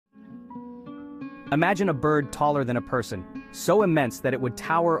Imagine a bird taller than a person, so immense that it would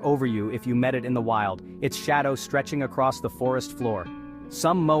tower over you if you met it in the wild, its shadow stretching across the forest floor.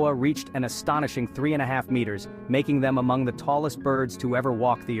 Some moa reached an astonishing 3.5 meters, making them among the tallest birds to ever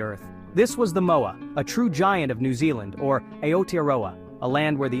walk the earth. This was the moa, a true giant of New Zealand, or Aotearoa, a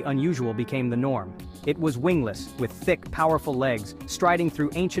land where the unusual became the norm. It was wingless, with thick, powerful legs, striding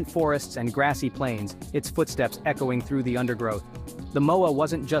through ancient forests and grassy plains, its footsteps echoing through the undergrowth. The moa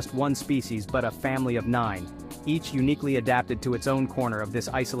wasn't just one species but a family of 9, each uniquely adapted to its own corner of this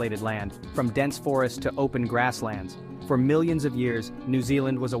isolated land, from dense forests to open grasslands. For millions of years, New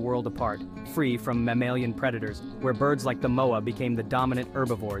Zealand was a world apart, free from mammalian predators, where birds like the moa became the dominant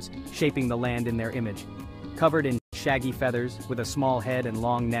herbivores, shaping the land in their image. Covered in shaggy feathers, with a small head and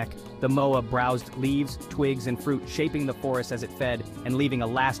long neck, the moa browsed leaves, twigs, and fruit, shaping the forest as it fed and leaving a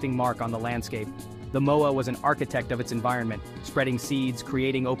lasting mark on the landscape. The moa was an architect of its environment, spreading seeds,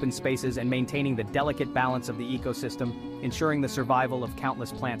 creating open spaces, and maintaining the delicate balance of the ecosystem, ensuring the survival of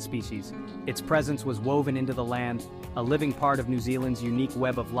countless plant species. Its presence was woven into the land, a living part of New Zealand's unique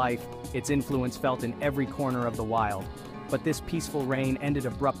web of life, its influence felt in every corner of the wild. But this peaceful reign ended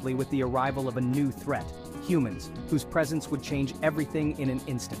abruptly with the arrival of a new threat: humans, whose presence would change everything in an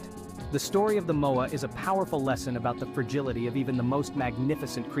instant. The story of the moa is a powerful lesson about the fragility of even the most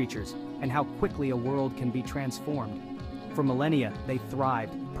magnificent creatures, and how quickly a world can be transformed. For millennia, they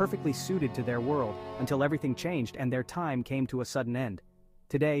thrived, perfectly suited to their world, until everything changed and their time came to a sudden end.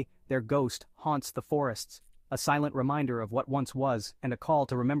 Today, their ghost haunts the forests, a silent reminder of what once was, and a call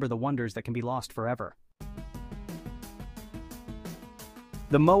to remember the wonders that can be lost forever.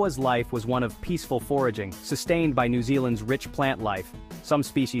 The moa's life was one of peaceful foraging, sustained by New Zealand's rich plant life. Some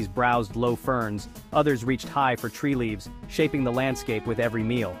species browsed low ferns, others reached high for tree leaves, shaping the landscape with every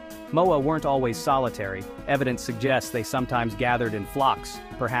meal. Moa weren't always solitary. Evidence suggests they sometimes gathered in flocks,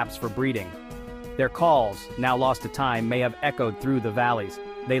 perhaps for breeding. Their calls, now lost to time, may have echoed through the valleys.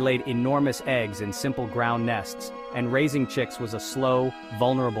 They laid enormous eggs in simple ground nests, and raising chicks was a slow,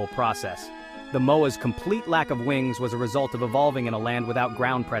 vulnerable process. The moa's complete lack of wings was a result of evolving in a land without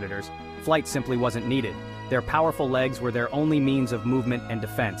ground predators. Flight simply wasn't needed. Their powerful legs were their only means of movement and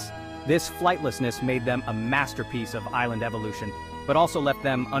defense. This flightlessness made them a masterpiece of island evolution, but also left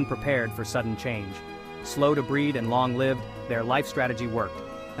them unprepared for sudden change. Slow to breed and long-lived, their life strategy worked,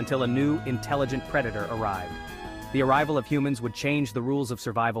 until a new, intelligent predator arrived. The arrival of humans would change the rules of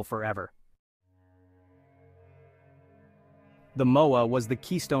survival forever. The moa was the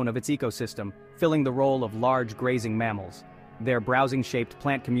keystone of its ecosystem, filling the role of large grazing mammals. Their browsing-shaped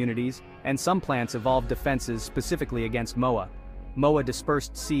plant communities, and some plants evolved defenses specifically against moa. Moa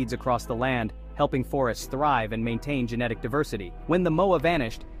dispersed seeds across the land, helping forests thrive and maintain genetic diversity. When the moa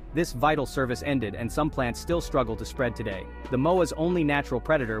vanished, this vital service ended, and some plants still struggle to spread today. The moa's only natural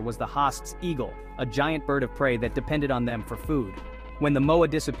predator was the host's eagle, a giant bird of prey that depended on them for food. When the moa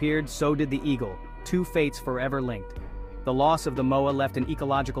disappeared, so did the eagle, two fates forever linked. The loss of the moa left an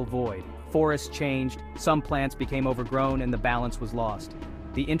ecological void. Forests changed, some plants became overgrown, and the balance was lost.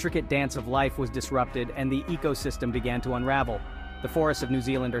 The intricate dance of life was disrupted, and the ecosystem began to unravel. The forests of New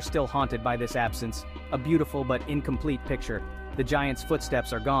Zealand are still haunted by this absence, a beautiful but incomplete picture. The giant's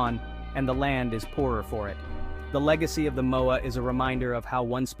footsteps are gone, and the land is poorer for it. The legacy of the moa is a reminder of how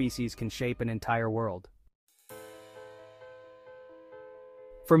one species can shape an entire world.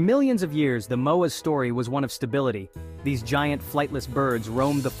 For millions of years, the moa's story was one of stability. These giant flightless birds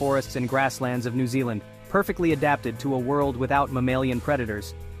roamed the forests and grasslands of New Zealand, perfectly adapted to a world without mammalian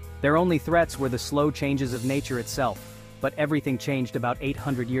predators. Their only threats were the slow changes of nature itself. But everything changed about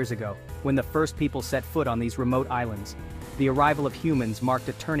 800 years ago, when the first people set foot on these remote islands. The arrival of humans marked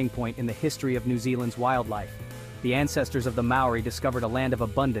a turning point in the history of New Zealand's wildlife. The ancestors of the Maori discovered a land of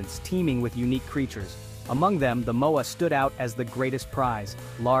abundance teeming with unique creatures. Among them, the moa stood out as the greatest prize,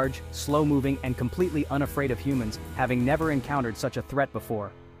 large, slow-moving, and completely unafraid of humans, having never encountered such a threat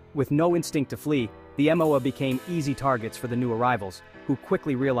before. With no instinct to flee, the moa became easy targets for the new arrivals, who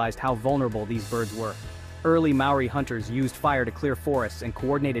quickly realized how vulnerable these birds were. Early Maori hunters used fire to clear forests and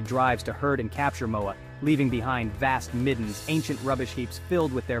coordinated drives to herd and capture moa, leaving behind vast middens, ancient rubbish heaps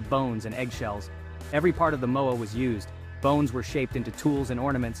filled with their bones and eggshells. Every part of the moa was used. Bones were shaped into tools and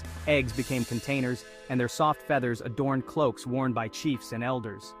ornaments, eggs became containers, and their soft feathers adorned cloaks worn by chiefs and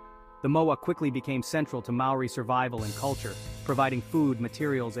elders. The moa quickly became central to Maori survival and culture, providing food,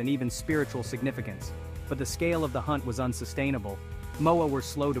 materials, and even spiritual significance. But the scale of the hunt was unsustainable. Moa were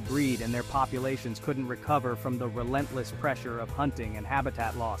slow to breed, and their populations couldn't recover from the relentless pressure of hunting and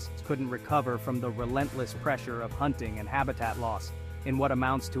habitat loss. In what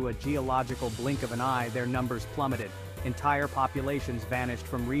amounts to a geological blink of an eye, their numbers plummeted. entire populations vanished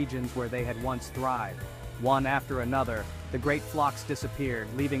from regions where they had once thrived. One after another, the great flocks disappeared,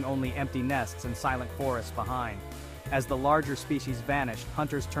 leaving only empty nests and silent forests behind. As the larger species vanished,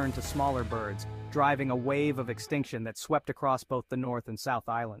 hunters turned to smaller birds, driving a wave of extinction that swept across both the North and South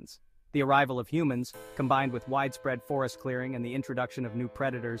Islands. The arrival of humans, combined with widespread forest clearing and the introduction of new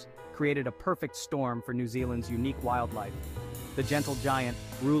predators, created a perfect storm for New Zealand's unique wildlife. The gentle giant,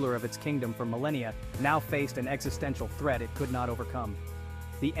 ruler of its kingdom for millennia, now faced an existential threat it could not overcome.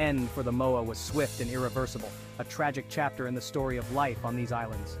 The end for the moa was swift and irreversible, a tragic chapter in the story of life on these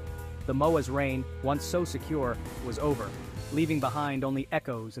islands. The moa's reign, once so secure, was over, leaving behind only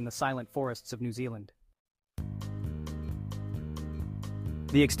echoes in the silent forests of New Zealand.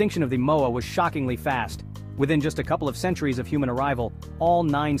 The extinction of the moa was shockingly fast. Within just a couple of centuries of human arrival, all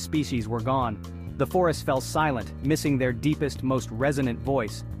 9 species were gone. The forests fell silent, missing their deepest, most resonant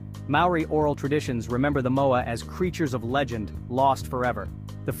voice. Maori oral traditions remember the moa as creatures of legend, lost forever.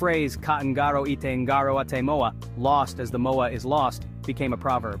 The phrase "ka ngaro ite ngaro ate moa," lost as the moa is lost, became a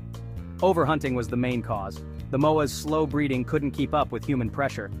proverb. Overhunting was the main cause. The moa's slow breeding couldn't keep up with human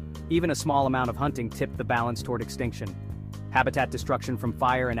pressure. Even a small amount of hunting tipped the balance toward extinction. Habitat destruction from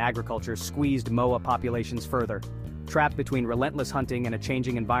fire and agriculture squeezed moa populations further. Trapped between relentless hunting and a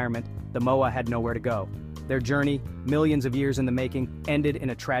changing environment, the moa had nowhere to go. Their journey, millions of years in the making, ended in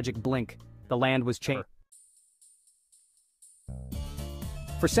a tragic blink. The land was changed.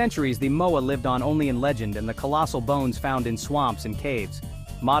 For centuries, the moa lived on only in legend and the colossal bones found in swamps and caves.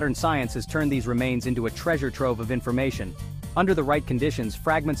 Modern science has turned these remains into a treasure trove of information. Under the right conditions,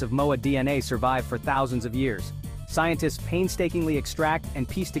 fragments of moa DNA survive for thousands of years. Scientists painstakingly extract and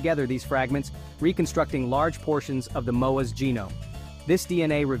piece together these fragments, reconstructing large portions of the moa's genome. This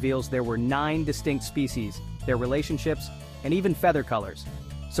DNA reveals there were 9 distinct species, their relationships, and even feather colors.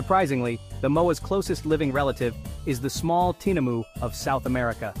 Surprisingly, the moa's closest living relative is the small tinamou of South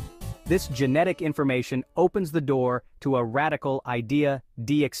America. This genetic information opens the door to a radical idea: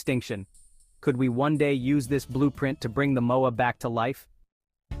 de-extinction. Could we one day use this blueprint to bring the moa back to life?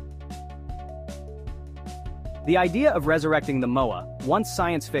 The idea of resurrecting the moa, once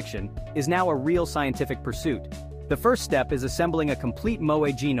science fiction, is now a real scientific pursuit. The first step is assembling a complete moa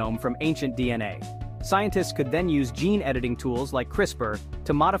genome from ancient DNA. Scientists could then use gene editing tools like CRISPR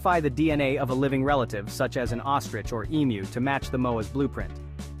to modify the DNA of a living relative, such as an ostrich or emu, to match the moa's blueprint.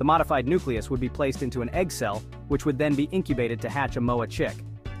 The modified nucleus would be placed into an egg cell, which would then be incubated to hatch a moa chick.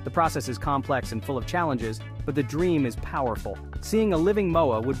 The process is complex and full of challenges, but the dream is powerful. Seeing a living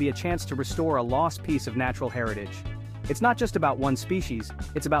moa would be a chance to restore a lost piece of natural heritage. It's not just about one species,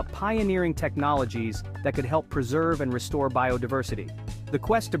 it's about pioneering technologies that could help preserve and restore biodiversity. The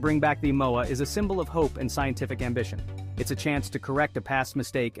quest to bring back the moa is a symbol of hope and scientific ambition. It's a chance to correct a past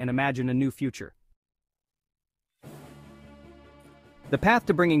mistake and imagine a new future. The path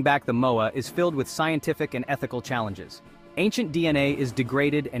to bringing back the moa is filled with scientific and ethical challenges. Ancient DNA is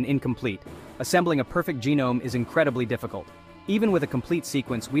degraded and incomplete. Assembling a perfect genome is incredibly difficult. Even with a complete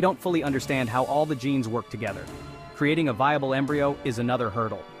sequence, we don't fully understand how all the genes work together. Creating a viable embryo is another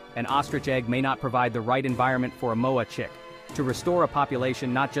hurdle. An ostrich egg may not provide the right environment for a moa chick. To restore a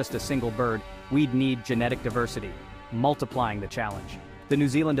population, not just a single bird, we'd need genetic diversity, multiplying the challenge. The New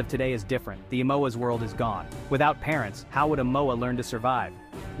Zealand of today is different. The moa's world is gone. Without parents, how would a moa learn to survive?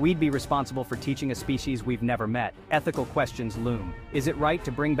 We'd be responsible for teaching a species we've never met. Ethical questions loom. Is it right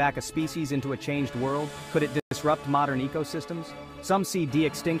to bring back a species into a changed world? Could it disrupt modern ecosystems? Some see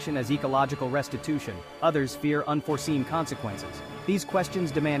de-extinction as ecological restitution. Others fear unforeseen consequences. These questions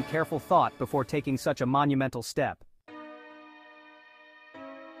demand careful thought before taking such a monumental step.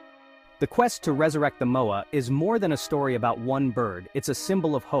 The quest to resurrect the moa is more than a story about one bird. It's a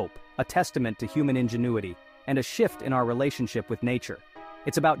symbol of hope, a testament to human ingenuity, and a shift in our relationship with nature.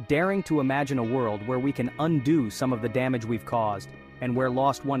 It's about daring to imagine a world where we can undo some of the damage we've caused, and where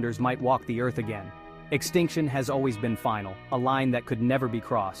lost wonders might walk the earth again. Extinction has always been final, a line that could never be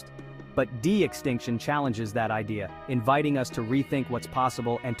crossed. But de-extinction challenges that idea, inviting us to rethink what's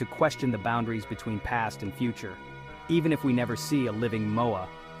possible and to question the boundaries between past and future. Even if we never see a living moa,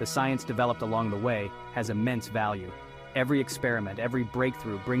 the science developed along the way has immense value. Every experiment, every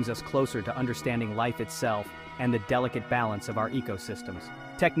breakthrough brings us closer to understanding life itself and the delicate balance of our ecosystems.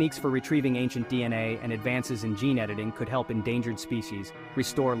 Techniques for retrieving ancient DNA and advances in gene editing could help endangered species,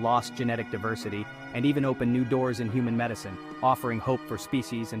 restore lost genetic diversity, and even open new doors in human medicine, offering hope for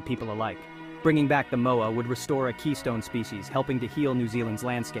species and people alike. Bringing back the moa would restore a keystone species, helping to heal New Zealand's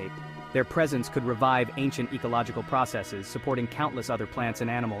landscape. Their presence could revive ancient ecological processes, supporting countless other plants and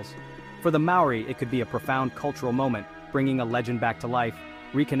animals. For the Maori, it could be a profound cultural moment, bringing a legend back to life.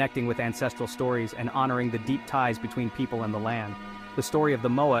 reconnecting with ancestral stories and honoring the deep ties between people and the land. The story of the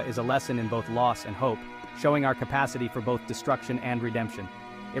Moa is a lesson in both loss and hope, showing our capacity for both destruction and redemption.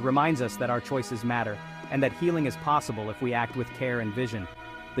 It reminds us that our choices matter, and that healing is possible if we act with care and vision.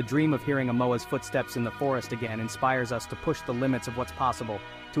 The dream of hearing a Moa's footsteps in the forest again inspires us to push the limits of what's possible,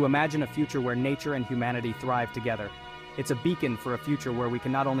 to imagine a future where nature and humanity thrive together. It's a beacon for a future where we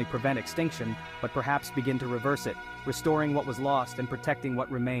can not only prevent extinction, but perhaps begin to reverse it, restoring what was lost and protecting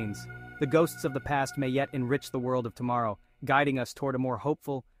what remains. The ghosts of the past may yet enrich the world of tomorrow, guiding us toward a more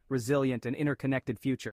hopeful, resilient, and interconnected future.